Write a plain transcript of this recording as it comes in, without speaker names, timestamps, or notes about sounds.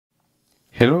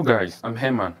Hello guys, I'm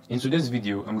Herman. In today's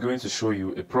video, I'm going to show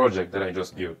you a project that I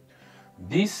just built.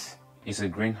 This is a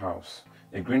greenhouse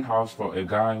for a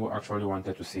guy who actually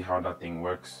wanted to see how that thing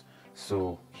works.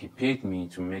 So he paid me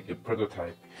to make a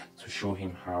prototype to show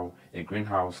him how a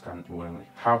greenhouse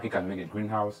how he can make a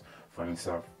greenhouse for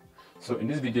himself. So in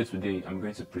this video today, I'm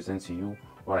going to present to you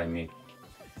what I made.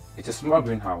 It's a small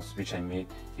greenhouse which I made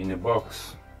in a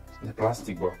box, in a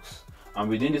plastic box. And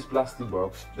within this plastic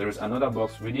box, there is another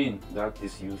box within that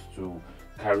is used to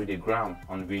carry the ground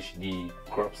on which the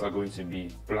crops are going to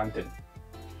be planted.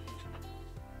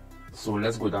 So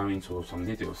let's go down into some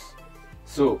details.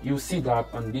 So you see that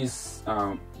on this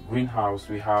greenhouse,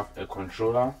 we have a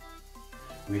controller,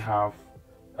 we have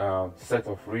a set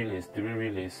of relays, 3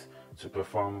 relays to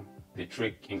perform the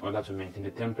trick in order to maintain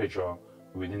the temperature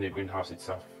within the greenhouse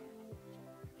itself.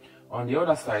 On the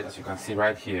other side, as you can see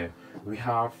right here, we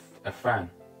have a fan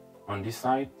on this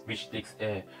side which takes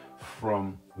air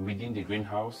from within the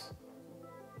greenhouse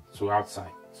to outside.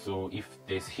 So if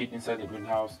there's heat inside the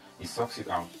greenhouse, it sucks it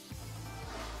out.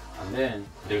 And then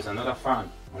there's another fan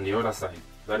on the other side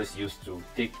that is used to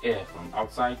take air from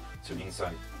outside to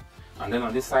inside. And then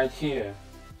on this side here,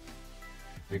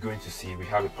 we're going to see we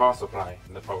have a power supply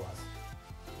that powers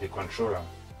the controller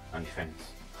and the fence.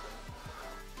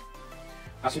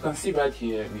 As you can see right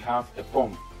here, we have a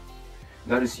pump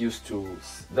that is used to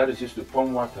pump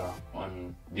water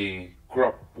on the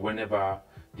crop whenever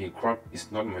the crop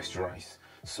is not moisturized.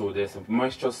 So there's a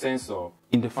moisture sensor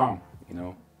in the farm,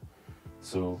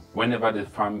 So whenever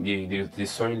the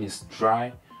soil is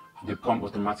dry, the pump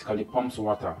automatically pumps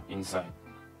water inside.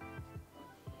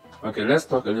 Okay, let's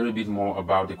talk a little bit more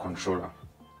about the controller.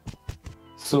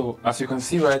 So as you can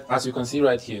see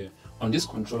right here, on this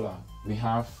controller we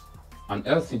have an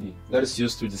LCD that is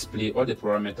used to display all the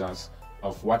parameters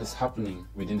of what is happening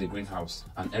within the greenhouse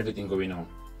and everything going on.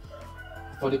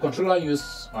 For the controller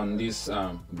used on this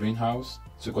greenhouse,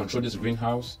 to control this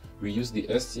greenhouse, we use the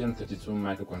STM32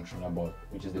 microcontroller board,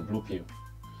 which is the bluepill.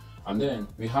 And then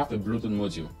we have a Bluetooth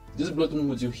module. This Bluetooth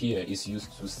module here is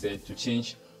used to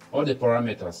change all the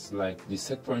parameters like the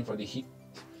set point for the heat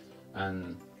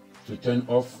and to turn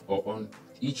off or on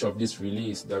each of these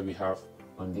relays that we have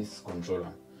on this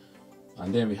controller.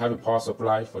 And then we have a power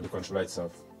supply for the controller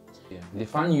itself. The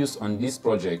fan used on this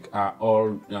project are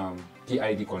all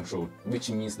PID controlled, which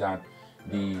means that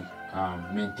they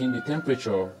maintain the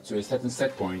temperature to a certain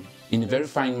set point in a very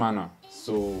fine manner.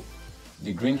 So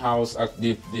the greenhouse,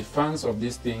 the fans of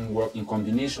this thing work in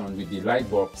combination with the light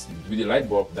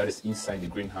bulb that is inside the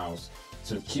greenhouse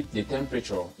to keep the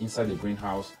temperature inside the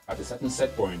greenhouse at a certain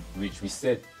set point, which we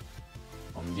set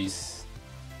on this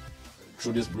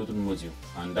through this Bluetooth module,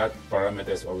 and that parameter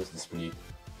is always displayed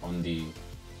on the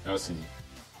LCD.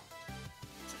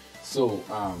 So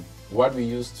what we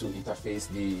use to interface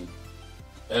the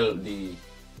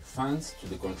fans to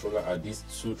the controller are these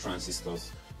 2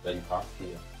 transistors that you have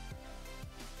here.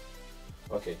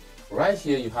 Okay, right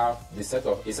here you have a set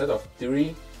of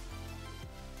 3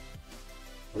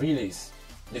 relays.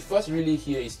 The first relay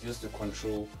here is used to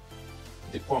control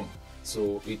the pump,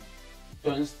 so it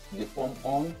turns the pump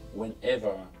on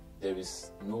whenever there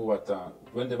is no water,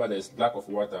 whenever there is lack of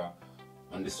water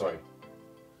on the soil.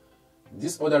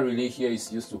 This other relay here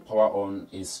is used to power on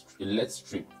a LED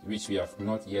strip which we have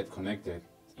not yet connected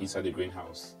inside the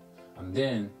greenhouse. And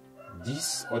then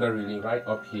this other relay right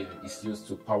up here is used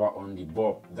to power on the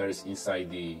bulb that is inside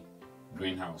the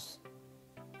greenhouse.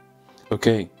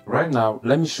 Okay, right now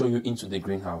let me show you into the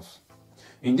greenhouse.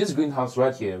 In this greenhouse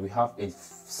right here, we have a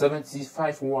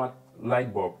 75-watt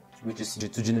light bulb which is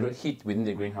to generate heat within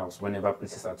the greenhouse whenever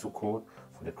places are too cold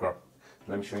for the crop.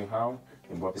 Let me show you how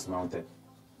the bulb is mounted.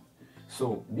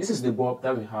 So this is the bulb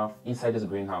that we have inside this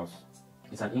greenhouse.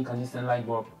 It's an incandescent light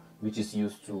bulb which is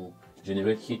used to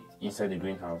generate heat inside the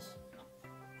greenhouse.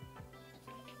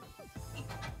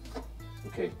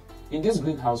 Okay, in this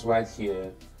greenhouse right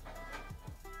here,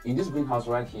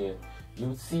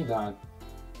 you'll see that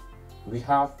we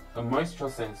have a moisture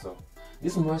sensor.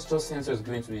 This moisture sensor is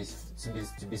going to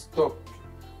be stuck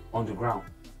on the ground.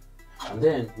 And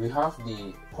then we have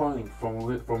the point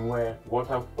from where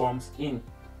water pumps in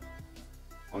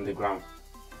on the ground.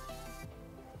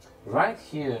 Right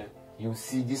here, you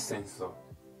see this sensor.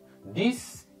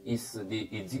 This is the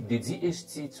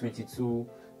DHT22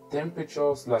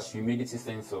 temperature/humidity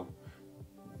sensor.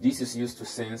 This is used to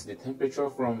sense the temperature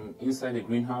from inside the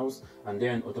greenhouse and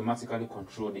then automatically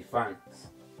control the fans,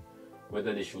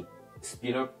 whether they should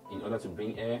speed up in order to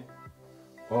bring air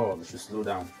or they should slow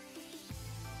down,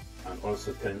 and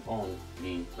also turn on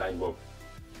the light bulb.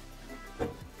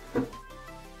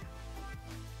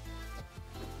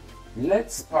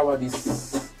 let's power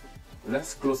this.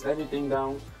 Let's close everything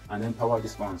down and then power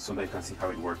this on so that you can see how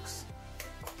it works.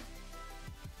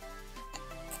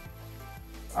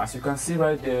 As you can see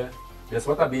right there, there's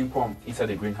water being pumped inside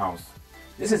the greenhouse.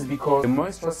 This is because the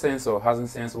moisture sensor hasn't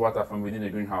sensed water from within the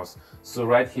greenhouse. So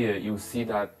right here, you see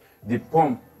that the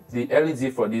pump, the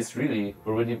LED for this relay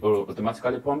already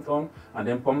automatically pumped on and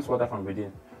then pumps water from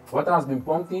within. Water has been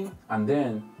pumped in and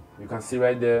then you can see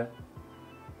right there,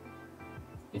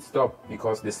 it stopped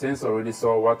because the sensor already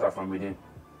saw water from within.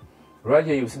 Right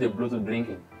here, you see the Bluetooth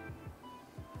blinking,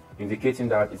 indicating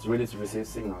that it's ready to receive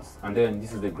signals. And then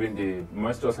this is the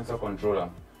moisture sensor controller,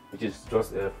 which is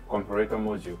just a comparator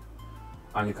module.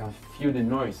 And you can feel the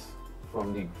noise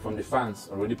from the fans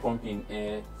already pumping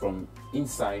air from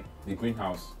inside the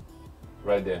greenhouse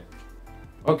right there.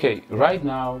 Okay, right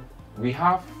now we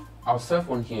have our cell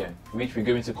phone here, which we're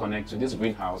going to connect to this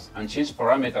greenhouse and change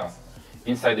parameters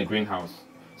inside the greenhouse.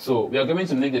 So we are going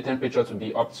to make the temperature to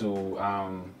be up to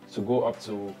go up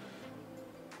to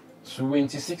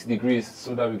 26 degrees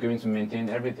so that we're going to maintain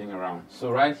everything around.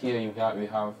 So right here we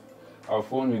have our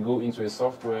phone. We go into a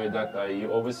software that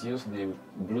you always use, the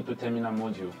Bluetooth terminal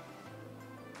module.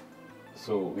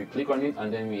 So we click on it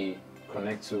and then we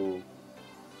connect to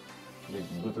the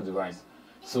Bluetooth device.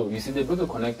 So you see the Bluetooth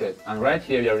connected, and right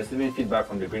here we are receiving feedback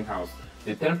from the greenhouse.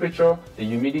 The temperature, the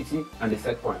humidity, and the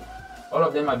set point. All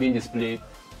of them are being displayed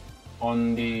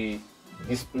on the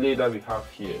display that we have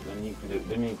here.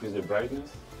 Let me increase the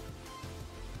brightness.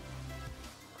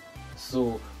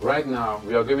 So right now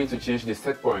we are going to change the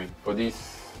set point for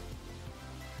this.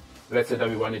 Let's say that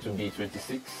we want it to be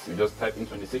 26. We just type in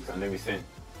 26 and then we send.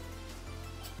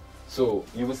 So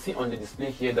you will see on the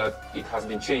display here that it has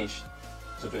been changed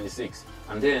to 26,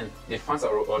 and then the fans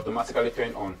are automatically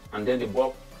turned on, and then the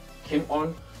bulb came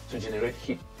on to generate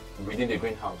heat within the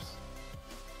greenhouse.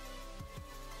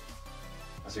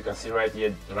 As you can see right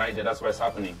there, that's what's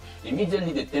happening.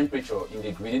 Immediately the temperature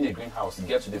within the greenhouse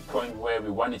gets to the point where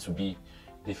we want it to be.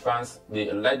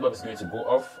 The light bulb is going to go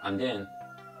off, and then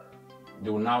they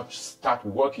will now start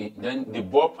working. Then the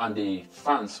bulb and the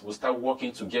fans will start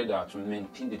working together to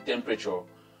maintain the temperature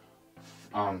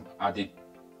at the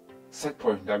set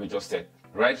point that we just set.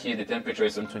 Right here the temperature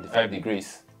is on 25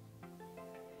 degrees.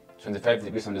 25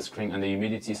 degrees on the screen, and the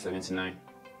humidity is 79.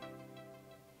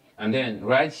 And then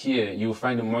right here you'll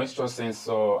find the moisture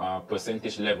sensor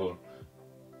percentage level,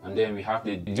 and then we have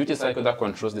the duty cycle that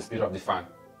controls the speed of the fan.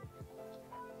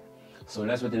 So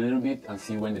let's wait a little bit and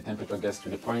see when the temperature gets to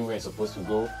the point where it's supposed to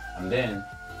go, and then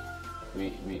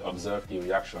we observe the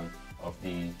reaction of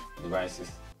the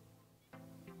devices.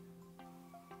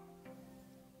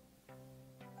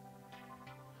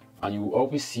 And you will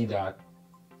always see that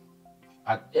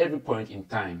at every point in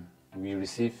time we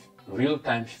receive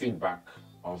real-time feedback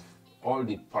of all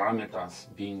the parameters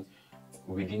being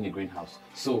within the greenhouse.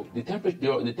 So the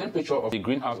temperature of the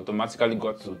greenhouse automatically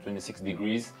got to 26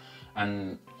 degrees,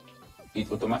 and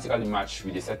it automatically matched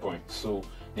with the set point. So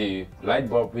the light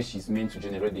bulb, which is meant to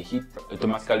generate the heat,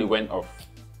 automatically went off.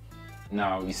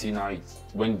 Now you see,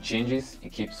 when it changes,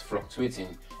 it keeps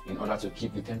fluctuating in order to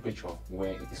keep the temperature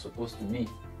where it is supposed to be.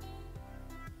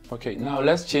 Okay, now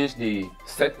let's change the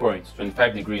set point to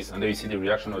 25 degrees, and then you see the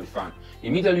reaction of the fan.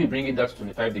 Immediately we bring it down to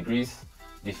 25 degrees,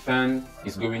 the fan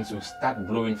is going to start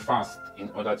blowing fast in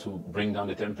order to bring down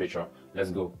the temperature.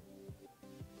 Let's go.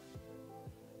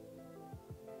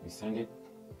 We send it,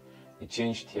 it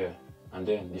changed here, and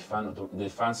then the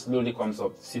fan slowly comes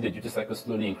up. See, the duty cycle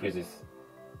slowly increases.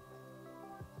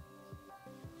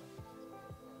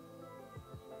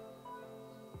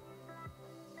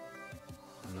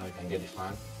 And now you can get the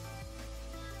fan.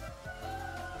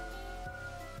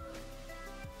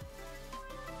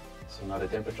 So now the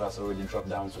temperature has already dropped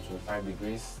down to 25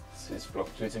 degrees. So it's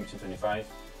fluctuating between 25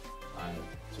 and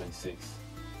 26.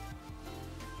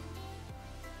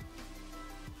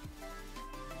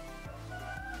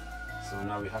 So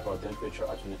now we have our temperature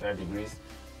at 25 degrees.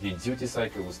 The duty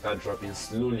cycle will start dropping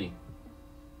slowly.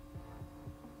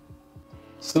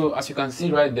 So as you can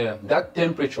see right there, that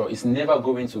temperature is never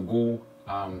going to go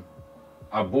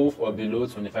above or below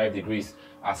 25 degrees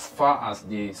as far as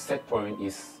the set point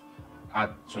is at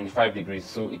 25 degrees.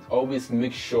 So it always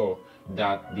makes sure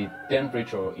that the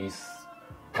temperature is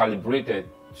calibrated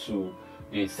to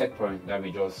the set point that we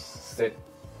just set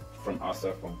from our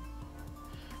cell phone.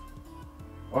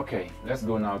 Okay, let's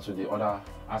go now to the other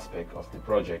aspect of the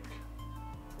project,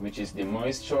 which is the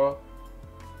moisture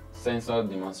sensor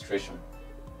demonstration.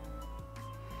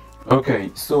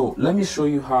 Okay, so let me show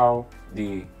you how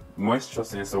the moisture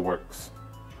sensor works.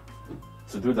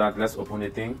 To do that, let's open the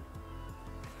thing.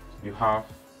 You have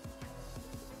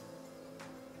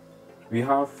We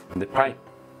have the pipe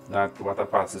that water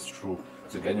passes through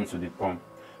to get into the pump.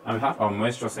 And we have our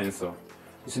moisture sensor.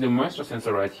 You see the moisture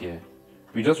sensor right here.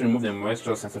 We just removed the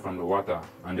moisture sensor from the water,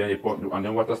 and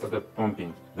then water started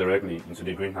pumping directly into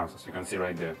the greenhouse, as you can see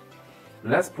right there.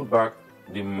 Let's put back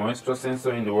the moisture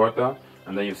sensor in the water,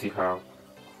 and then you see how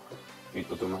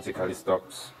it automatically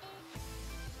stops.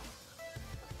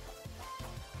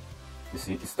 You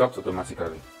see, it stops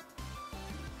automatically.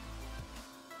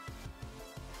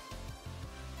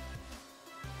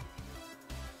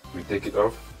 We take it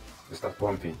off, we start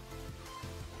pumping.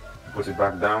 Put it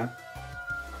back down,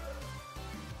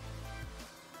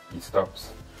 it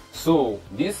stops. So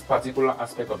this particular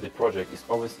aspect of the project is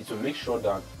to make sure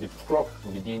that the crop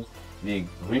within the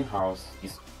greenhouse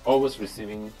is always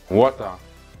receiving water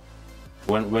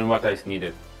when water is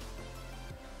needed.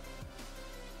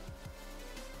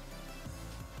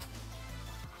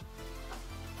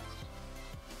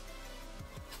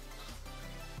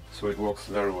 So it works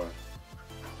very well.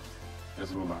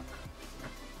 Let's go back.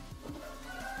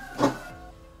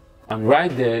 And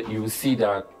right there you will see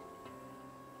that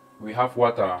we have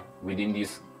water within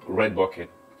this red bucket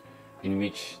in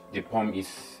which the pump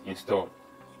is installed.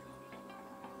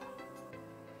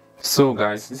 So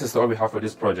guys, this is all we have for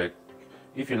this project.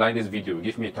 If you like this video,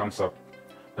 give me a thumbs up.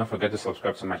 Don't forget to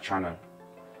subscribe to my channel.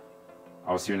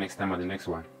 I'll see you next time on the next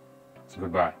one.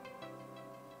 Goodbye.